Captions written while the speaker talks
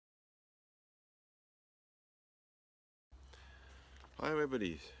Hi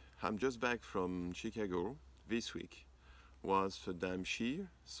everybody, I'm just back from Chicago. This week was the Dam Shear,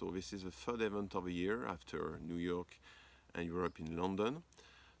 so this is the third event of the year after New York and Europe in London.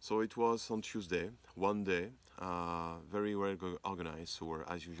 So it was on Tuesday, one day, very well organized, so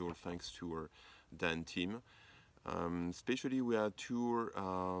as usual thanks to our Dan team. Especially we had two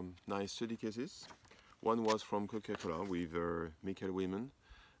nice study cases. One was from Coca-Cola with Michael Wayman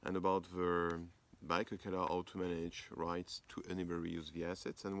and about the by Coca-Cola how to manage rights to enable reuse the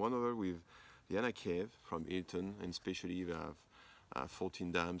assets, and one other with Diana Cave from Hilton, and especially they have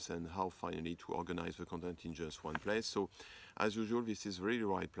 14 dams and how finally to organize the content in just one place. So as usual, this is really the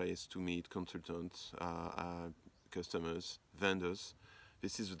right place to meet consultants, customers, vendors.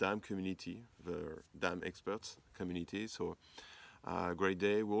 This is the dam community, the dam experts community. So great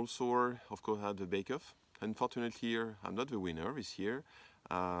day. We also, of course, had the bake-off. Unfortunately, I'm not the winner this year.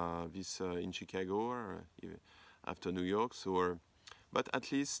 In Chicago after New York. So, but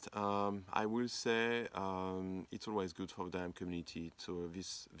at least I will say it's always good for the dam community. So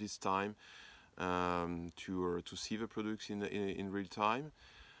this time to see the products in real time.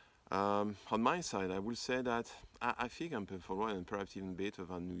 On my side, I will say that I think I'm performing and perhaps even better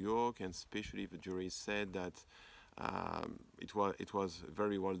than New York, and especially the jury said that it was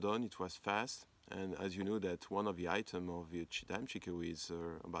very well done. It was fast. And as you know, that one of the items of the Dam Chicago is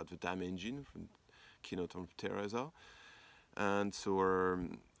about the dam engine from keynote of Teresa. And so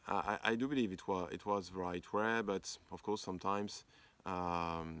I do believe it was the right way, but of course sometimes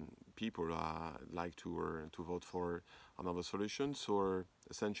people like to vote for another solution. So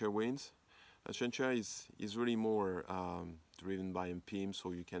Accenture wins. Accenture is really more driven by MPIM,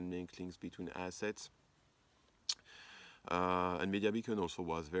 so you can make links between assets. And Media Beacon also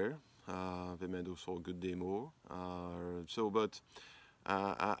was there. They made also a good demo. But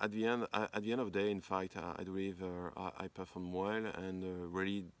at the end of the day, in fact, I believe I performed well and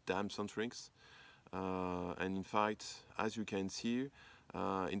really damn centrics. And in fact, as you can see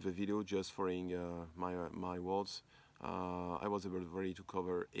in the video, just following my words, I was able really to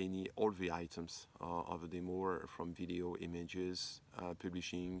cover all the items of the demo, from video, images,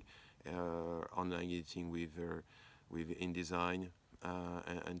 publishing, online editing with InDesign,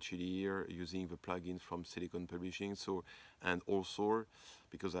 and Chili using the plugin from Silicon Publishing. So, and also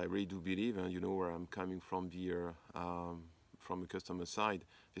because I really do believe, and you know where I'm coming from from the customer side,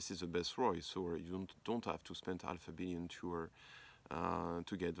 this is the best ROI. So you don't have to spend $500 million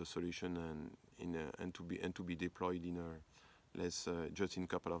to get the solution and to be deployed in just in a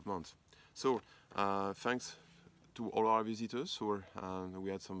couple of months. So thanks to all our visitors. So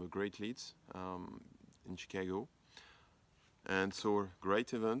we had some great leads in Chicago. And so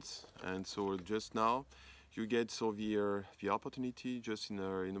great events, and so just now you get the opportunity just in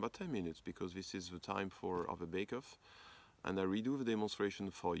about 10 minutes, because this is the time of the bake-off, and I redo the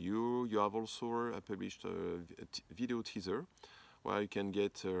demonstration for you. You have also published a video teaser where you can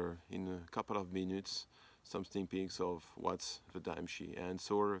get in a couple of minutes some sneak peeks of what's the dam shear. And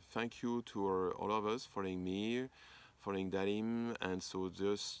so thank you to all of us following me, following Dalim, and so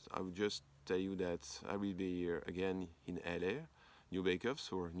I would just tell you that I will be here again in LA, new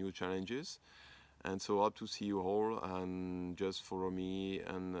bake-offs or new challenges, and so hope to see you all, and just follow me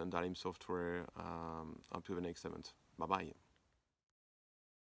and Dalim Software up to the next event. Bye bye.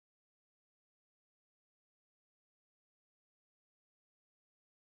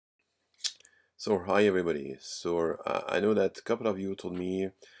 So hi everybody. So I know that a couple of you told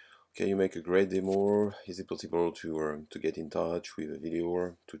me, okay, you make a great demo. Is it possible to get in touch with a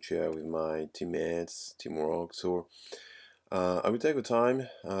video to share with my teammates, teamwork? So I will take the time.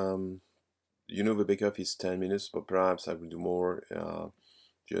 You know the bake-off is 10 minutes, but perhaps I will do more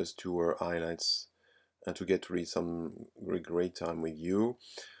just to highlights and to get really some great time with you.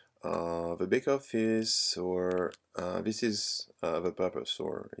 The bake-off is, this is the purpose,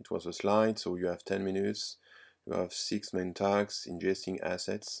 or it was a slide, so you have 10 minutes, you have 6 main tasks: ingesting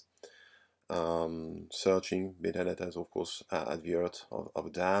assets, searching metadata, of course, at the heart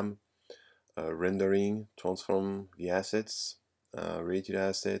of dam, rendering, transform the assets, related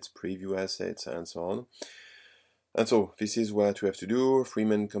assets, preview assets, and so on. And so this is what you have to do. 3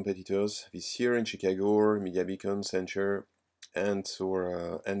 main competitors this year in Chicago: Media Beacon, Accenture, and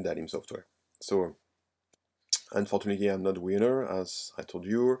Dalim Software. So unfortunately I'm not the winner, as I told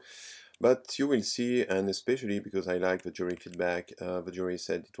you, but you will see, and especially because I like the jury feedback. The jury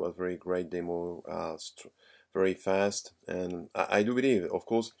said it was very great demo, very fast, and I do believe, of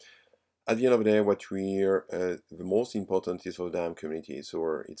course, at the end of the day, what the most important is for the DAM community.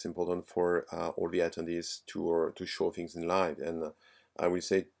 So it's important for all the attendees to show things in live, and I will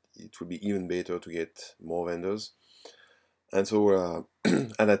say it would be even better to get more vendors. And so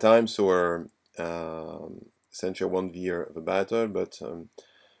at that time, so Accenture won the battle, but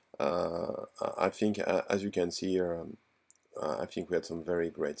I think, as you can see here, I think we had some very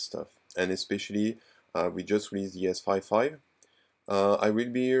great stuff, and especially we just released the S55. I will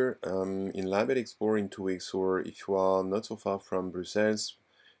be here in Label Expo in 2 weeks, or if you are not so far from Brussels,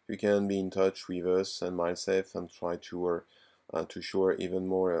 you can be in touch with us and myself and try to show even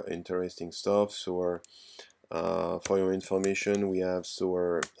more interesting stuff. So for your information, we have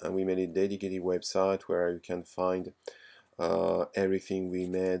we made a dedicated website where you can find everything we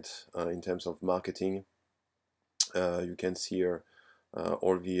made in terms of marketing. You can see here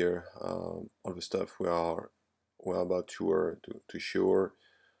all the stuff we're about to show.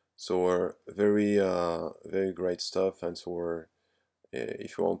 So very great stuff. And so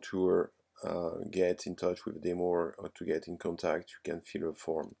if you want to get in touch with demo or to get in contact, you can fill a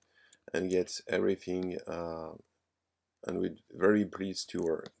form and get everything. And we're very pleased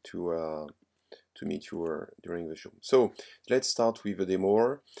to meet you during the show. So let's start with the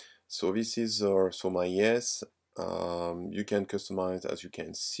demo. So this is my yes. You can customize, as you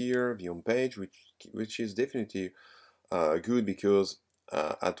can see here, the home page, which is definitely good, because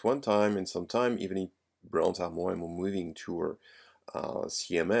at one time and sometime, even if brands are more and more moving to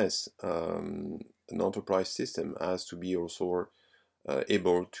CMS, an enterprise system has to be also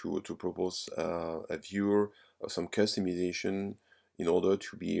able to propose a viewer or some customization in order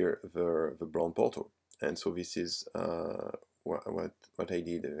to be the brand portal. And so this is what I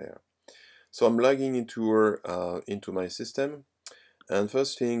did there. So I'm logging into my system, and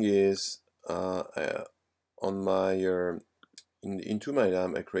first thing is on my into my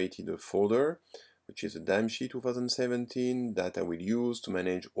DAM I created a folder which is a DAM sheet 2017 that I will use to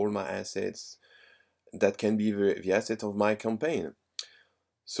manage all my assets that can be the asset of my campaign.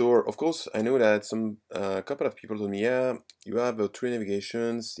 So of course I know that a couple of people told me, yeah, you have 3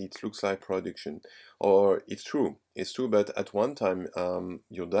 navigations, it looks like production, or it's true, but at one time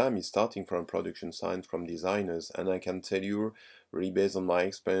your DAM is starting from production side, from designers, and I can tell you, really based on my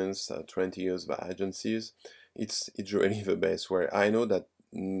experience, 20 years by agencies, it's really the best. Where I know that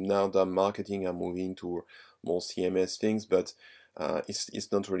now the marketing are moving to more CMS things, but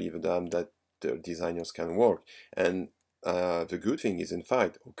it's not really the DAM that the designers can work. And the good thing is, in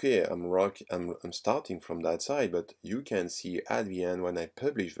fact, okay, I'm starting from that side, but you can see at the end when I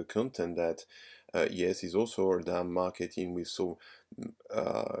publish the content that yes, is also a DAM marketing with so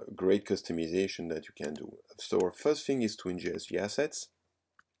great customization that you can do. So first thing is to ingest the assets,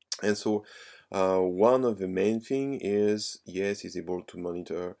 and so one of the main thing is, yes, is able to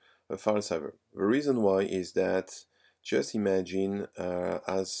monitor a file server. The reason why is that, just imagine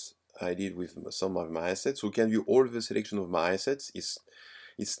as I did with some of my assets, who can view all the selection of my assets.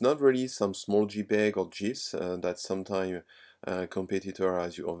 It's not really some small JPEG or GIFs that sometimes competitor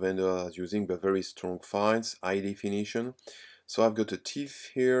or vendor are using, but very strong files, high definition. So I've got a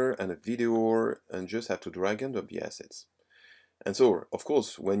TIFF here and a video, and just have to drag and drop the assets. And so, of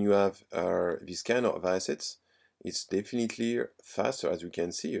course, when you have this kind of assets, it's definitely faster, as you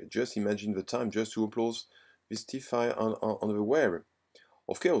can see. Just imagine the time just to upload this TIFF file on the web.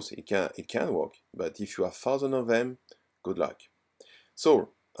 Of course, it can work, but if you have thousands of them, good luck. So,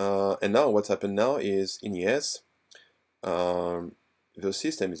 and now what's happened now is in ES, the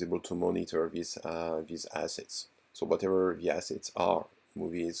system is able to monitor these assets. So whatever the assets are,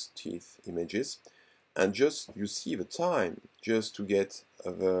 movies, TIFF, images, and just you see the time just to get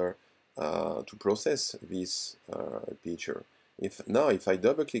to process this picture. If I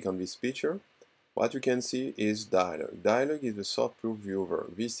double click on this picture, what you can see is Dialog. Dialog is the software viewer.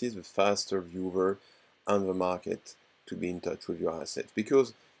 This is the faster viewer on the market to be in touch with your assets.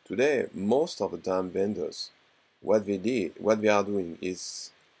 Because today, most of the time vendors, what they are doing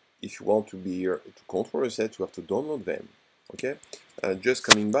is, if you want to control assets, you have to download them. Okay? Just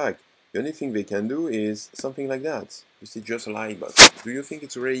coming back, the only thing they can do is something like that. You see just a like button. Do you think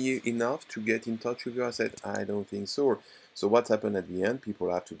it's really enough to get in touch with your asset? I don't think so. So what happened at the end?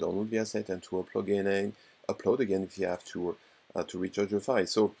 People have to download the asset and to upload again if you have to recharge the file.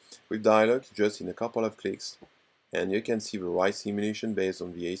 So with Dialog, just in a couple of clicks, and you can see the right simulation based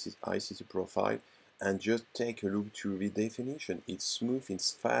on the ICC profile, and just take a look to the definition. It's smooth,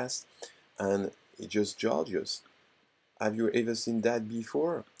 it's fast, and it just gorgeous. Have you ever seen that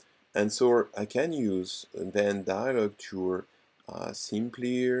before? And so I can use then Dialog to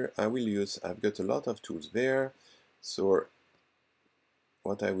simply, I've got a lot of tools there. So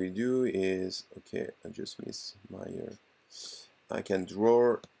what I will do is, okay, I just missed my, I can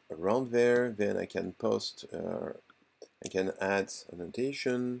draw around there, then I can post, I can add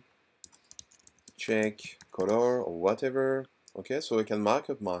annotation, check color or whatever. Okay, so I can mark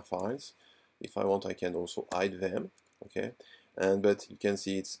up my files. If I want, I can also hide them. Okay, but you can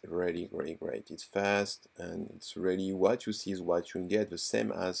see it's really great. It's fast, and it's really what you see is what you get, the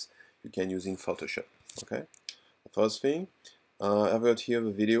same as you can use in Photoshop. Okay, first thing, I've got here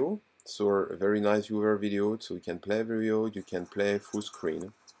the video. So a very nice viewer video, so you can play video, you can play full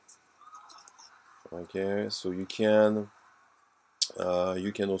screen. Okay, so you can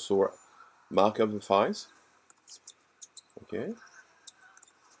also mark up the files. Okay,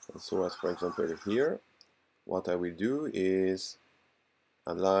 and so as for example here, what I will do is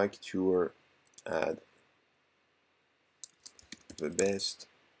I'd like to add the best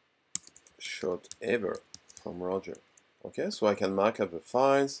shot ever from Roger. Okay, so I can mark up the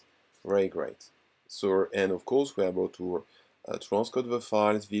files. Very great. So, and of course we are able to transcode the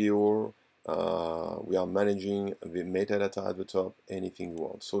files, video. We are managing the metadata at the top, anything you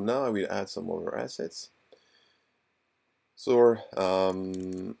want. So now I will add some other assets. So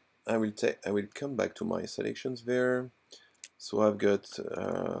I will come back to my selections there. So I've got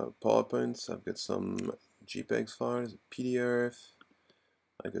PowerPoints, I've got some JPEG files, PDF,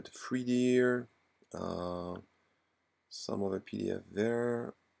 I've got a 3D here, some other PDF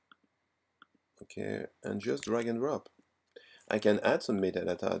there. Okay, and just drag and drop. I can add some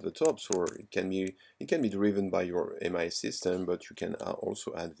metadata at the top, so it can be driven by your MI system, but you can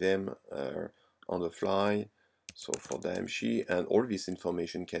also add them on the fly. So for DMC, and all this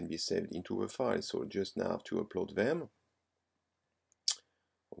information can be saved into a file. So just now have to upload them.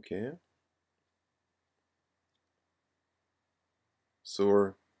 Okay.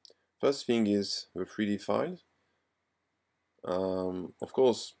 So first thing is the 3D file. Of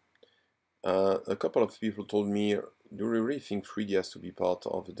course, a couple of people told me, do you really think 3D has to be part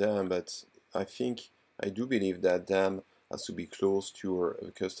of the DAM? But I do believe that DAM has to be close to your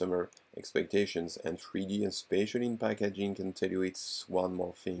customer expectations, and 3D, especially in packaging, can tell you it's one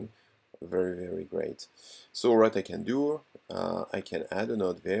more thing. Very great. So what I can do, I can add a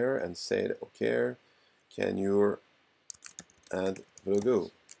note there and say, okay, can you add the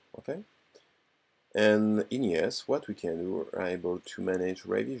logo? Okay. And in yes, what we can do, we're able to manage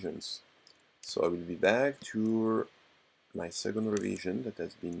revisions. So I will be back to my second revision that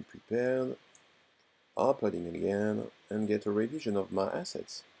has been prepared, uploading it again, and get a revision of my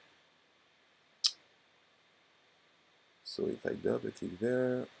assets. So if I double click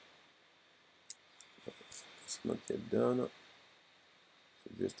there, it's not yet done, so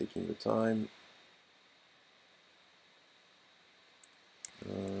just taking the time.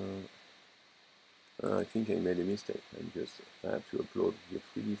 I think I made a mistake. I have to upload the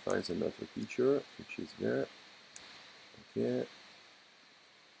 3D files and not a picture, which is there. Okay,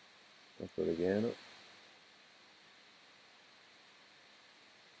 upload again.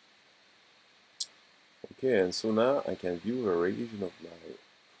 Okay, and so now I can view a revision of my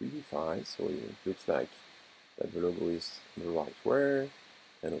 3D file. So it looks like that the logo is the right way,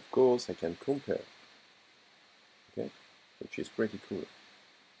 and of course I can compare. Okay, which is pretty cool.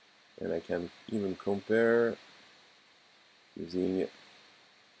 And I can even compare using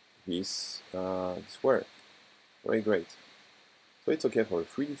this word. Very great. So it's okay for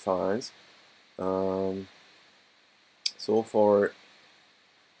 3D files. So for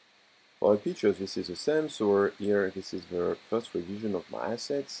pictures, this is the same. So here, this is the first revision of my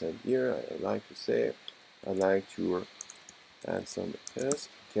assets, and here I like to say I'd like to add some text.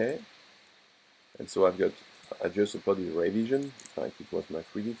 Okay, and so I just uploaded a revision, like it was my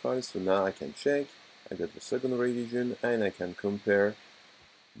 3D file. So now I can check. I got the second revision, and I can compare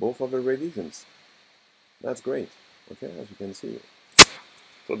both of the revisions. That's great. Okay, as you can see.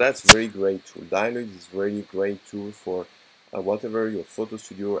 So that's very great tool. Dialog is really great tool for whatever your photo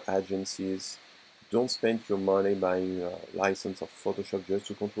studio agencies. Don't spend your money buying a license of Photoshop just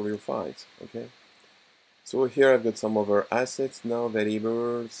to control your files. Okay. So here I've got some other assets now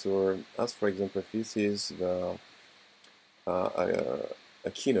available. So as for example, this is the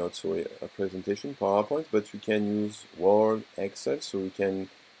a keynote, so a presentation, PowerPoint, but you can use Word, Excel, so you can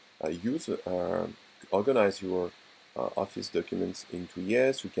organize your Office documents into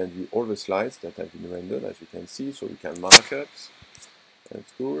yes. You can view all the slides that have been rendered, as you can see, so you can markups.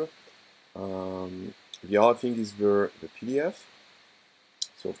 That's cool. The other thing is the PDF.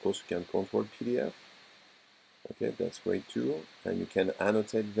 So of course you can control PDF. Okay, that's great too, and you can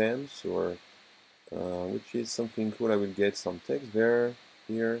annotate them. So which is something cool. I will get some text there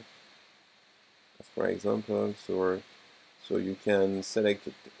here, as for example. So you can select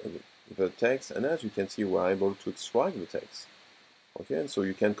the text, and as you can see, we're able to extract the text. Okay, so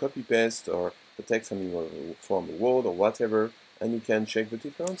you can copy paste or the text from Word or Word or whatever, and you can check the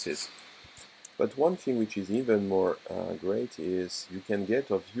differences. But one thing which is even more great is you can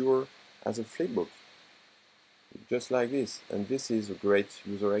get a viewer as a flipbook, just like this. And this is a great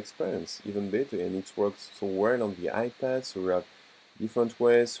user experience, even better, and it works so well on the iPad. So we have different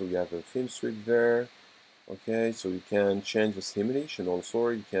ways. So you have a film strip there. Okay, so you can change the simulation also.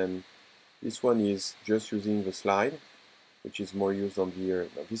 You can. This one is just using the slide, which is more used on the.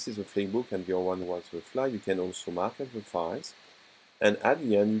 This is a flipbook, and the other one was the slide. You can also market the files, and at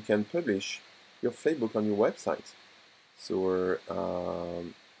the end you can publish your flipbook on your website. So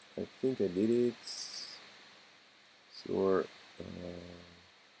I think I did it. So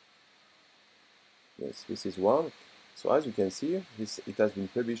yes, this is one. So as you can see, it has been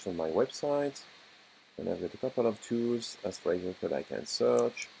published on my website, and I've got a couple of tools. As for example, I can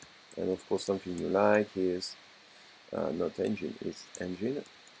search, and of course something you like is not engine, it's engine.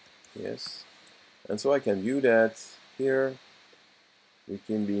 Yes, and so I can view that here. We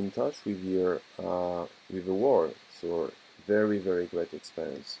can be in touch with your with the world. So very great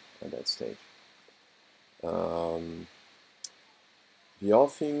experience at that stage. The other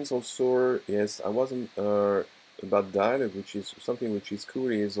things also, yes, I wasn't about dialogue, which is something which is cool,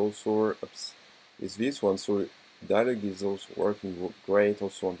 is also is this one. So dialogue is also working great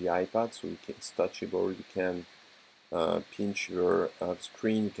also on the iPad, so it's touchable. You can pinch your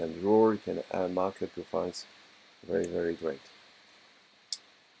screen, you can draw, you can mark up your files. Very great.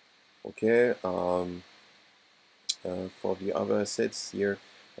 Okay, for the other assets here,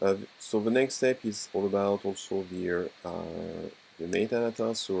 so the next step is all about also the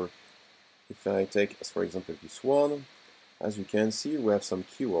metadata. So if I take, as for example, this one, as you can see, we have some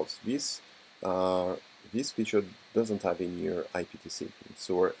keywords. This feature doesn't have any IPTC.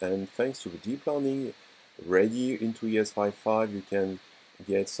 So, and thanks to the deep learning ready into ES55, you can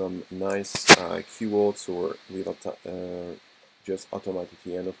get some nice keywords or without just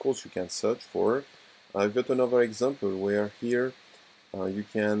automatically. And of course, you can search for. I've got another example where here you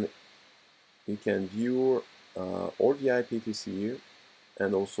can view all the IPTC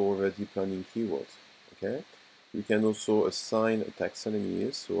and also the deep learning keywords. Okay, you can also assign a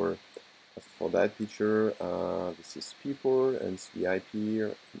taxonomy. So for that picture, this is people, and the IP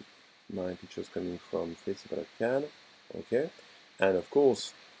here. My picture is coming from Festival of Cannes. Okay, and of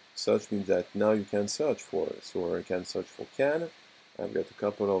course, search means that now you can search for it. So I can search for Cannes. I've got a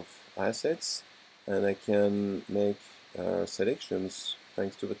couple of assets, and I can make selections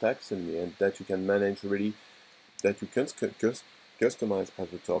thanks to the taxonomy, and that you can manage really, that you can customize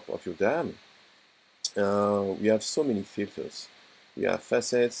at the top of your DAM. We have so many filters. We have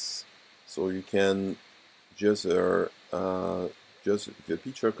facets, so you can just the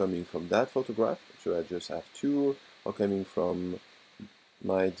picture coming from that photograph, so I just have two, or coming from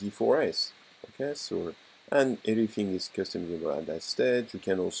my D4S. Okay, so, and everything is customizable at that stage. You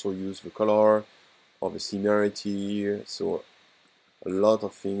can also use the color or the similarity, so a lot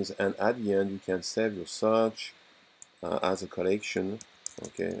of things, and at the end you can save your search as a collection.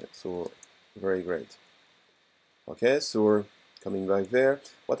 Okay, so very great. Okay, so coming back there,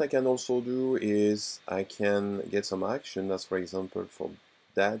 what I can also do is I can get some action. As for example, for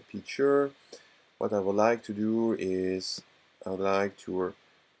that picture, what I would like to do is I'd like to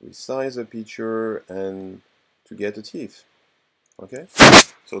resize the picture and to get a teeth. Okay,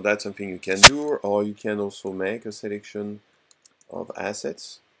 so that's something you can do, or you can also make a selection of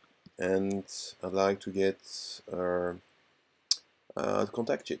assets, and I'd like to get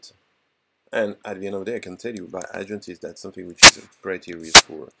contact sheet. And at the end of the day, I can tell you by agencies that's something which is pretty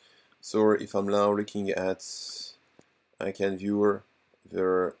useful. So if I'm now looking at, I can view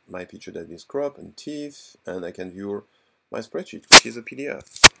my picture that is crop and teeth, and I can view my spreadsheet, which is a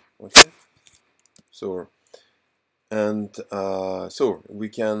PDF. Okay, so and so we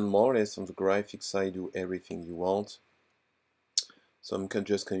can more or less on the graphics side do everything you want. So I'm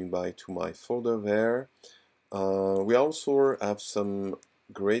just coming back to my folder there. We also have some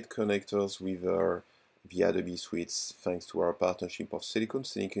great connectors with the Adobe suites, thanks to our partnership of Silicon.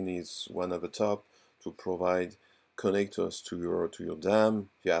 Silicon is one of the top to provide connectors to your DAM.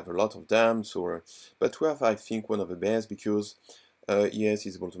 You have a lot of DAMs, but we have, I think, one of the best, because ES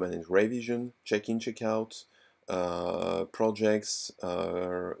is able to manage revision, check-in, check-out, projects,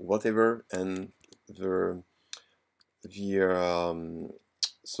 whatever, and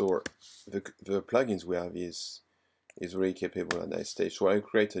so the plugins we have is really capable at that stage. So I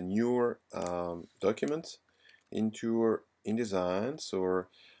create a newer document into InDesign. So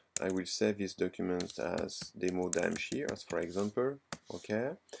I will save this document as demo damshi, as for example.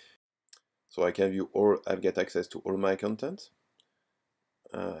 Okay. So I can view all. I get access to all my content.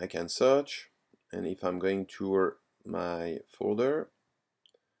 I can search, and if I'm going to my folder,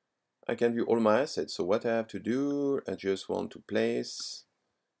 I can view all my assets. So what I have to do, I just want to place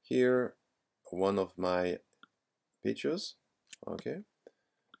here one of my pictures. Okay,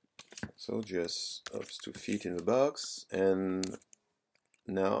 so just ups to fit in the box, and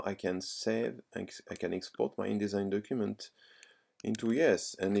now I can save and I can export my InDesign document into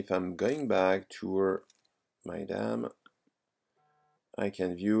Yes. And if I'm going back to my DAM, I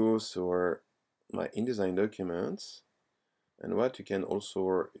can view my InDesign documents. And what you can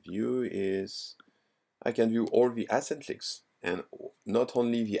also view is I can view all the asset links, and not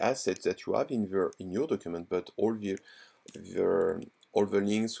only the assets that you have in your document, but all the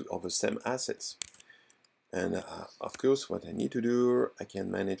links of the same assets. And of course, what I need to do, I can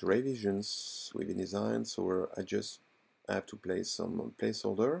manage revisions with InDesign. So I just have to place some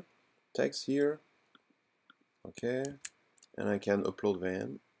placeholder text here, okay, and I can upload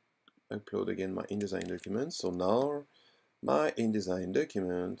them. Upload again my InDesign document. So now my InDesign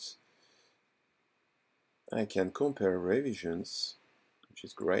document, I can compare revisions, which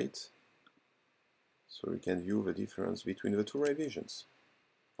is great. So we can view the difference between the two revisions.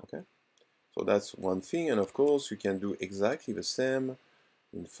 Okay, so that's one thing. And of course, you can do exactly the same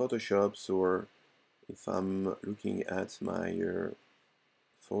in Photoshop. So if I'm looking at my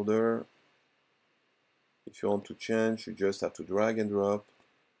folder, if you want to change, you just have to drag and drop,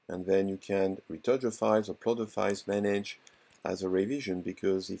 and then you can retouch the files, upload the files, manage as a revision.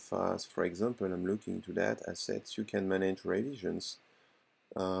 Because if, for example, I'm looking to that assets, you can manage revisions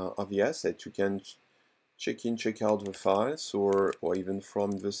of the asset. You can check in, check out the files, or even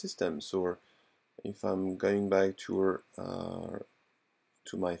from the system. So if I'm going back to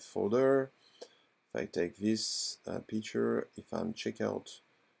my folder, if I take this picture, if I'm check out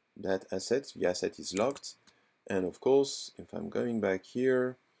that asset, the asset is locked. And of course, if I'm going back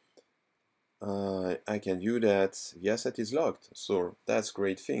here, I can view that the asset is locked. So that's a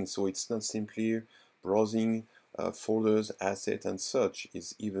great thing. So it's not simply browsing folders, assets, and such.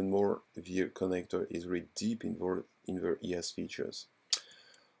 Is even more, the connector is really deep involved in the ES features.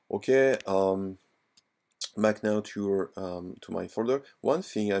 Okay, back now to my folder. One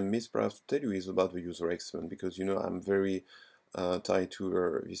thing I missed perhaps to tell you is about the user experience, because you know I'm very tied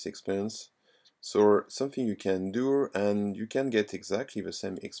to this experience. So something you can do, and you can get exactly the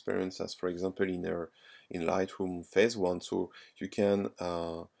same experience as, for example, in Lightroom Phase 1. So you can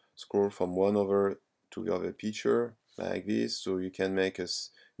scroll from one over to the other picture like this. So you can make an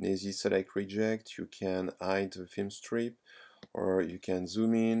easy select reject. You can hide the film strip, or you can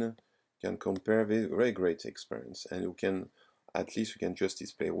zoom in. You can compare. Very great experience, and you can at least you can just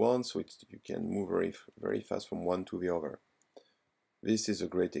display one, so you can move very fast from one to the other. This is a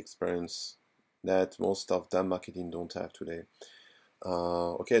great experience that most of DAM marketing don't have today.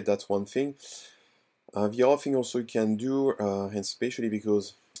 Okay, that's one thing. The other thing also you can do, and especially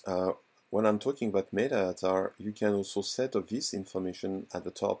because when I'm talking about metadata, you can also set up this information at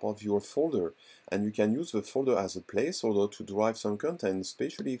the top of your folder, and you can use the folder as a placeholder to drive some content,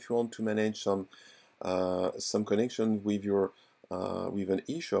 especially if you want to manage some connection with your with an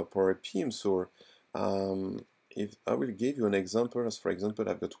eShop or a PIMS. Or if I will give you an example, as for example,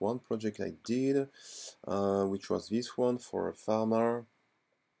 I've got one project I did, which was this one for a farmer,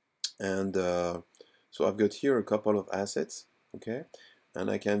 and so I've got here a couple of assets, okay, and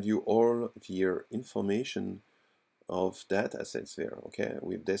I can view all the information of that assets there, okay,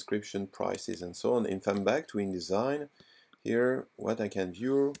 with description, prices, and so on. If I'm back to InDesign, here what I can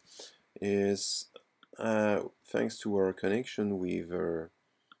view is thanks to our connection with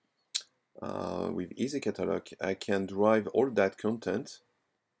Easy Catalog, I can drive all that content.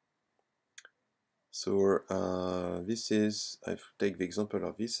 So this is, I take the example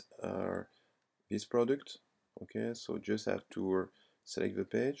of this product. Okay, so just have to select the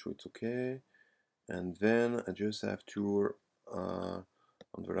page, so it's okay, and then I just have to on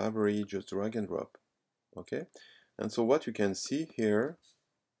the library just drag and drop. Okay, and so what you can see here,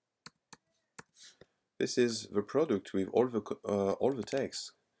 this is the product with all the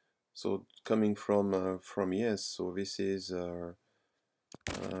text. So coming from Yes, so this is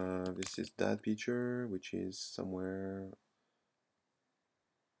that picture, which is somewhere.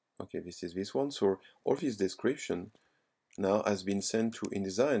 Okay, this is this one. So all this description now has been sent to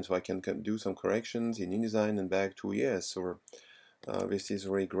InDesign, so I can do some corrections in InDesign and back to Yes. Or this is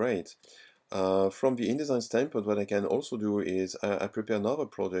really great. From the InDesign standpoint, what I can also do is I prepare another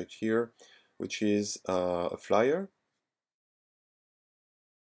project here, which is a flyer.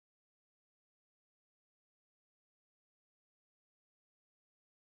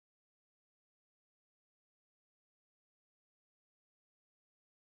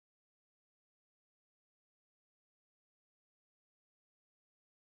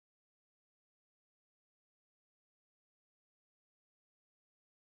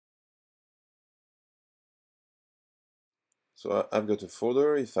 So I've got a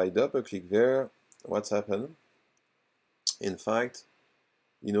folder. If I double click there, what's happened? In fact,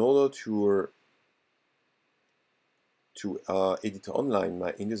 in order to edit online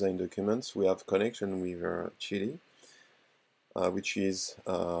my InDesign documents, we have connection with Chili, which is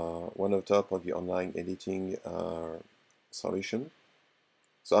one of top of the online editing solution.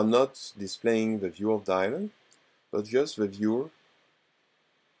 So I'm not displaying the view of dialog, but just the view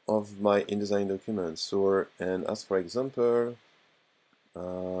of my InDesign documents. So, and as for example,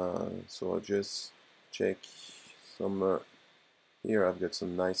 so I'll just check some, here I've got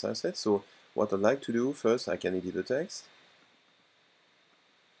some nice assets. So what I'd like to do first, I can edit the text.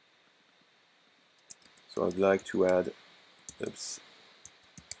 So I'd like to add, oops,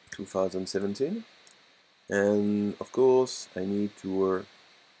 2017. And of course, I need to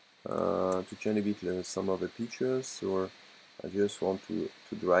change a bit some of the pictures. So I just want to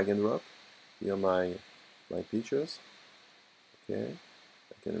drag and drop here my pictures. Okay,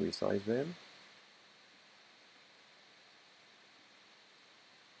 I can resize them.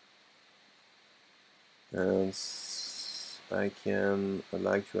 And I'd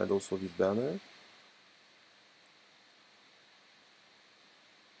like to add also this banner.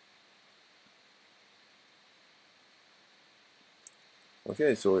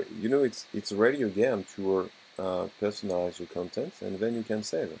 Okay, so you know it's ready again to personalize your content, and then you can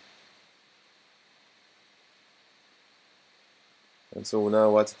save it. And so now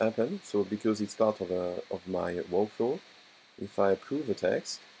what's happened? So because it's part of my workflow, if I approve the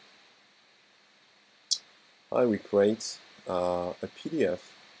text, I will create a PDF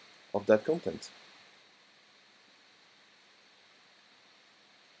of that content.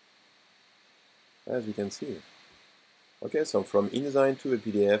 As you can see. Okay, so from InDesign to the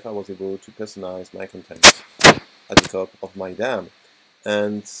PDF, I was able to personalize my content at the top of my DAM.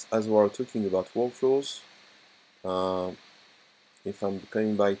 And as we are talking about workflows, if I'm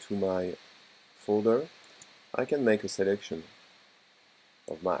coming back to my folder, I can make a selection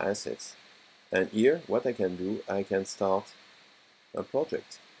of my assets. And here, what I can do, I can start a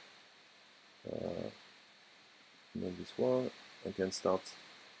project. Not this one. I can start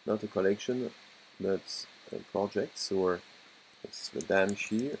not a collection, but a project. So it's the DAM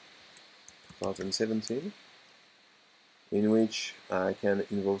sheet 2017, in which I can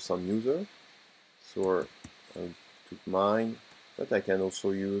involve some user. So I took mine, but I can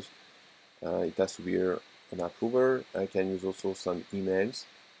also use, it has to be an approver. I can use also some emails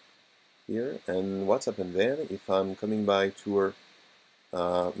here. And what's happened then, if I'm coming back to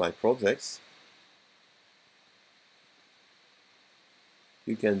my projects,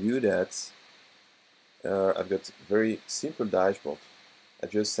 you can view that I've got a very simple dashboard. I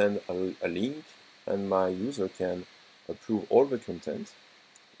just send a link and my user can approve all the content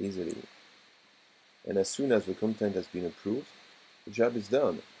easily. And as soon as the content has been approved, the job is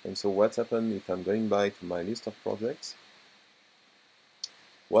done. And so what's happened if I'm going back to my list of projects?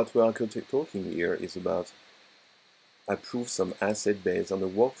 What we are talking here is about approve some asset based on the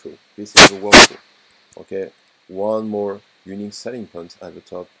workflow. This is the workflow. Okay, one more unique selling point at the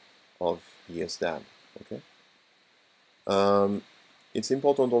top of ESDAM. Okay. It's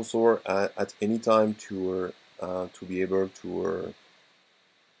important also at any time to be able to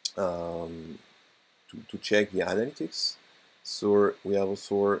check the analytics. So we have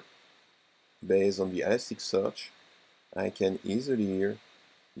also, based on the Elasticsearch, I can easily here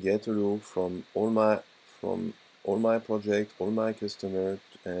get a look from all my project, all my customers,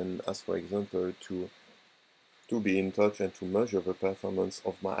 and as for example to be in touch and to measure the performance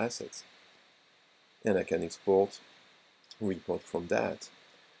of my assets. And I can export report from that.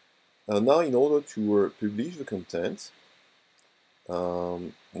 Now, in order to publish the content,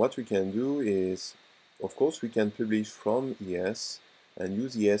 what we can do is, of course, we can publish from ES and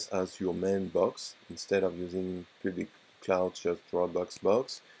use ES as your main box instead of using public cloud just Dropbox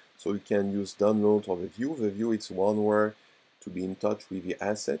box. So you can use download or the view. The view is one way to be in touch with the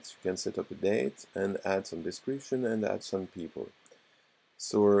assets. You can set up a date and add some description and add some people.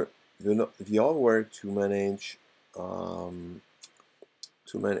 So the other way to manage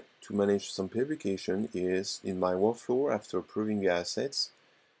manage some publication is in my workflow. After approving the assets,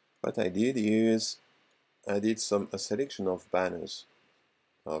 what I did is I did a selection of banners,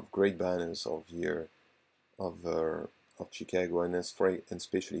 of great banners of here of Chicago, and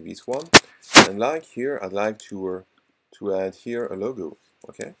especially this one. And like here, I'd like to add here a logo.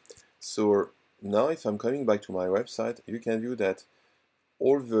 Okay, so now if I'm coming back to my website, you can view that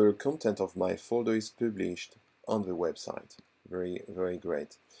all the content of my folder is published on the website. Very, very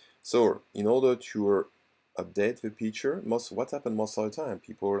great. So in order to update the picture, what happens most of the time,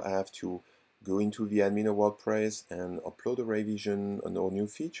 people have to go into the admin of WordPress and upload a revision on a new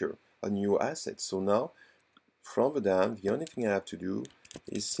feature, a new asset. So now, from the DAM, the only thing I have to do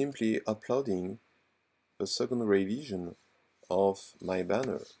is simply uploading the second revision of my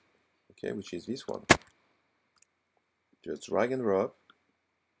banner, okay, which is this one. Just drag and drop,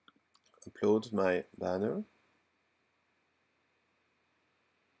 upload my banner,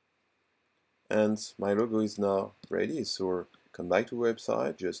 and my logo is now ready. So come back to the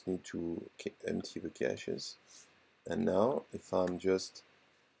website, just need to empty the caches, and now if I'm just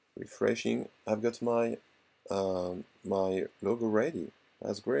refreshing, I've got my my logo ready.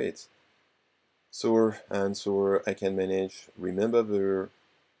 That's great. So I can manage, remember the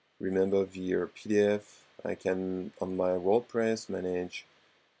PDF. I can on my WordPress manage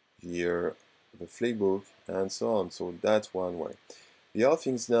the flipbook and so on. So that's one way. The other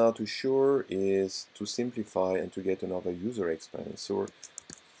things now to sure is to simplify and to get another user experience. So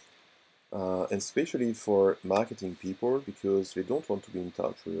and especially for marketing people, because they don't want to be in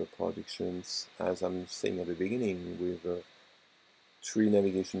touch with the productions, as I'm saying at the beginning, with a tree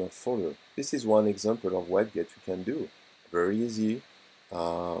navigation of folder. This is one example of WebGet you can do. Very easy.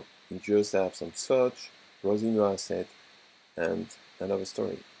 You just have some search, browsing your asset, and another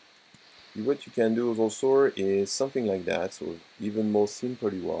story. What you can do also is something like that, so even more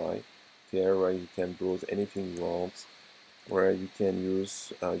simple UI, there where you can browse anything you want, where you can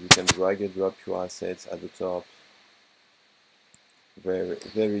use, you can drag and drop your assets at the top. Very,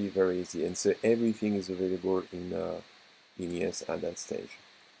 very, very easy, and so everything is available in ES at that stage.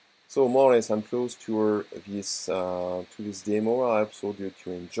 So more or less, I'm close to this demo. I hope that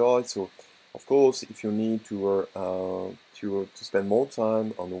you enjoyed. So, of course, if you need to spend more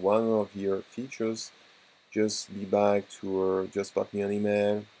time on one of your features, just be back to just pop me an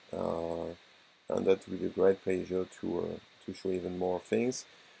email, and that will be a great pleasure to show even more things.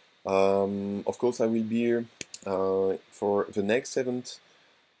 Of course, I will be here for the next event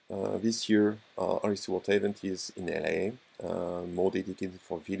this year. Our Stewart event is in LA, more dedicated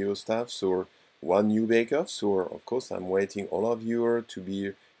for video stuff. So one new bake-off. So of course, I'm waiting all of you to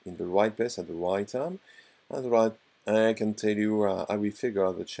be in the right place at the right time. And I can tell you, I will figure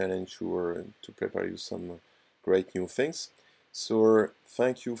out the challenge to prepare you some great new things. So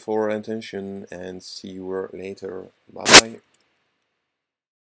thank you for your attention and see you later. Bye bye.